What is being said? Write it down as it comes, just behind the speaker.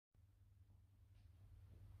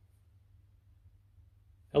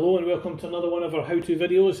Hello and welcome to another one of our how-to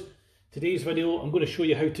videos. Today's video I'm going to show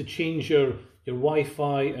you how to change your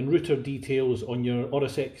Wi-Fi and router details on your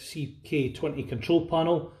Orisec CK20 control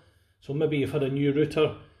panel. So maybe you've had a new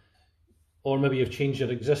router, or maybe you've changed your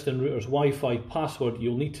existing router's Wi-Fi password.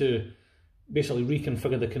 You'll need to basically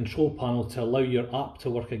reconfigure the control panel to allow your app to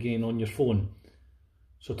work again on your phone.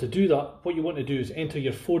 So to do that, what you want to do is enter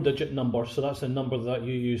your 4-digit number. So that's the number that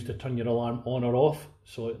you use to turn your alarm on or off.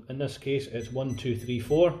 So in this case, it's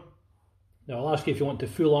 1234. Now I'll ask you if you want to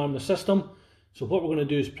full alarm the system. So what we're going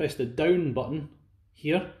to do is press the down button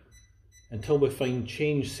here until we find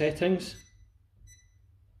change settings.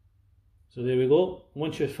 So there we go.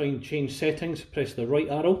 Once you find change settings, press the right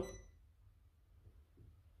arrow.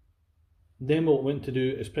 Then what we want to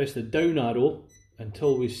do is press the down arrow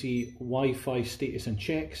until we see Wi-Fi status and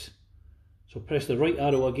checks. So press the right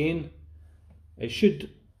arrow again. It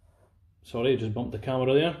should, sorry I just bumped the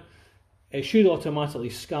camera there. It should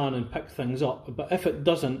automatically scan and pick things up, but if it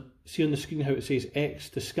doesn't, see on the screen how it says X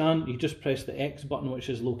to scan, you just press the X button which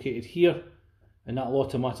is located here and that will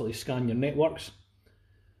automatically scan your networks.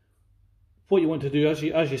 What you want to do, as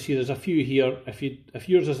you see, there's a few here. If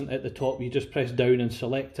yours isn't at the top, you just press down and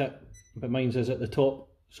select it, but mine's is at the top.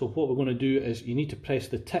 So what we're going to do is you need to press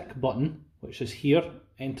the tick button, which is here,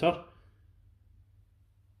 enter,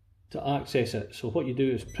 to access it. So what you do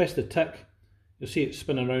is press the tick, you'll see it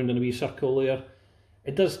spin around in a wee circle there.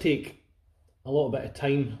 It does take a little bit of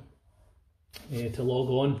time to log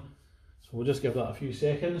on, so we'll just give that a few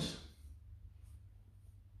seconds.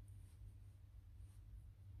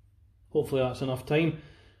 Hopefully that's enough time.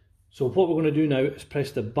 So what we're going to do now is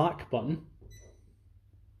press the back button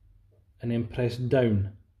and then press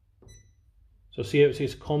down. So see how it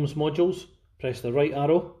says comms modules, press the right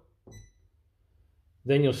arrow,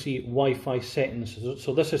 then you'll see Wi-Fi settings.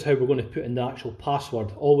 So this is how we're going to put in the actual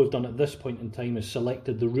password. All we've done at this point in time is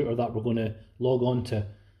selected the router that we're going to log on to.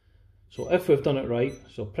 So if we've done it right,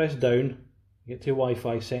 so press down, get to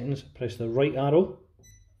Wi-Fi settings, press the right arrow.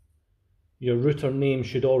 Your router name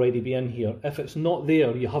should already be in here. If it's not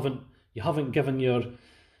there, you haven't given your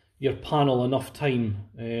panel enough time.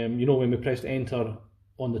 You know, when we pressed enter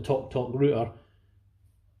on the talk router,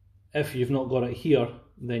 if you've not got it here,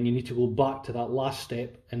 then you need to go back to that last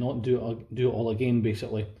step and not do it all again,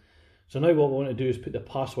 basically. So now what we want to do is put the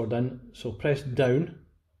password in. So press down,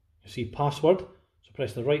 you see password, so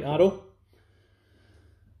press the right arrow.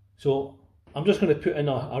 So I'm just going to put in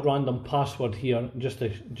a random password here just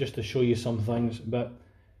to show you some things, but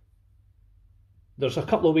there's a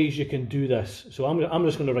couple of ways you can do this. So I'm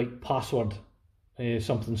just going to write password,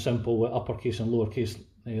 something simple with uppercase and lowercase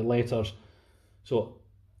letters. So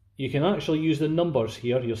you can actually use the numbers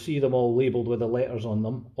here, you'll see them all labelled with the letters on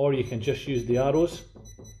them, or you can just use the arrows.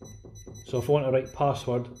 So if I want to write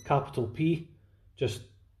password, capital P, just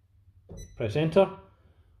press enter.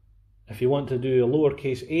 If you want to do a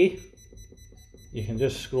lowercase a, you can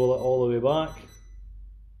just scroll it all the way back,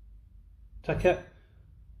 tick it.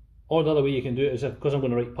 Or the other way you can do it is, because I'm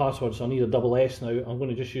going to write password, so I need a double S now, I'm going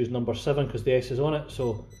to just use number 7 because the S is on it.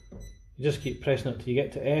 So you just keep pressing it till you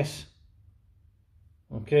get to S.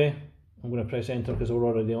 Okay, I'm going to press enter because we're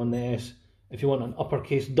already on the S. If you want an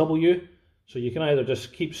uppercase W, so you can either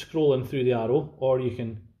just keep scrolling through the arrow, or you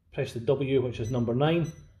can press the W, which is number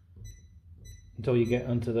 9, until you get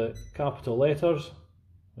into the capital letters.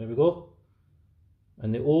 There we go.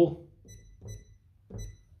 And the O,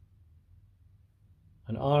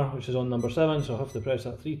 and R, which is on number 7, so I have to press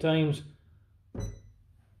that 3 times.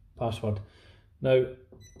 Password. Now,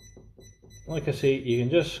 like I say, you can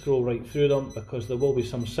just scroll right through them because there will be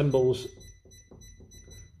some symbols.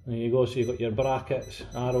 There you go, so you've got your brackets,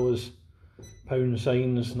 arrows, pound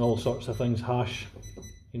signs and all sorts of things, hash,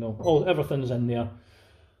 you know, everything's in there.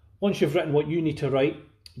 Once you've written what you need to write,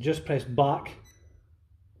 just press back.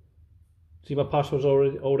 See, my password's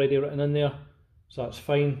already written in there, so that's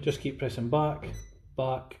fine. Just keep pressing back,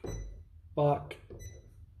 back, back,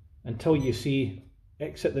 until you see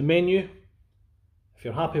exit the menu. If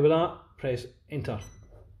you're happy with that, press enter.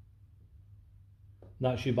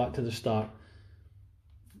 That's you back to the start.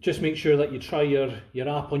 Just make sure that you try your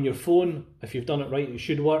app on your phone. If you've done it right, it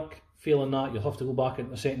should work. Failing that, you'll have to go back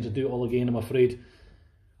into the settings and do it all again, I'm afraid.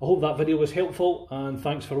 I hope that video was helpful, and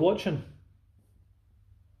thanks for watching.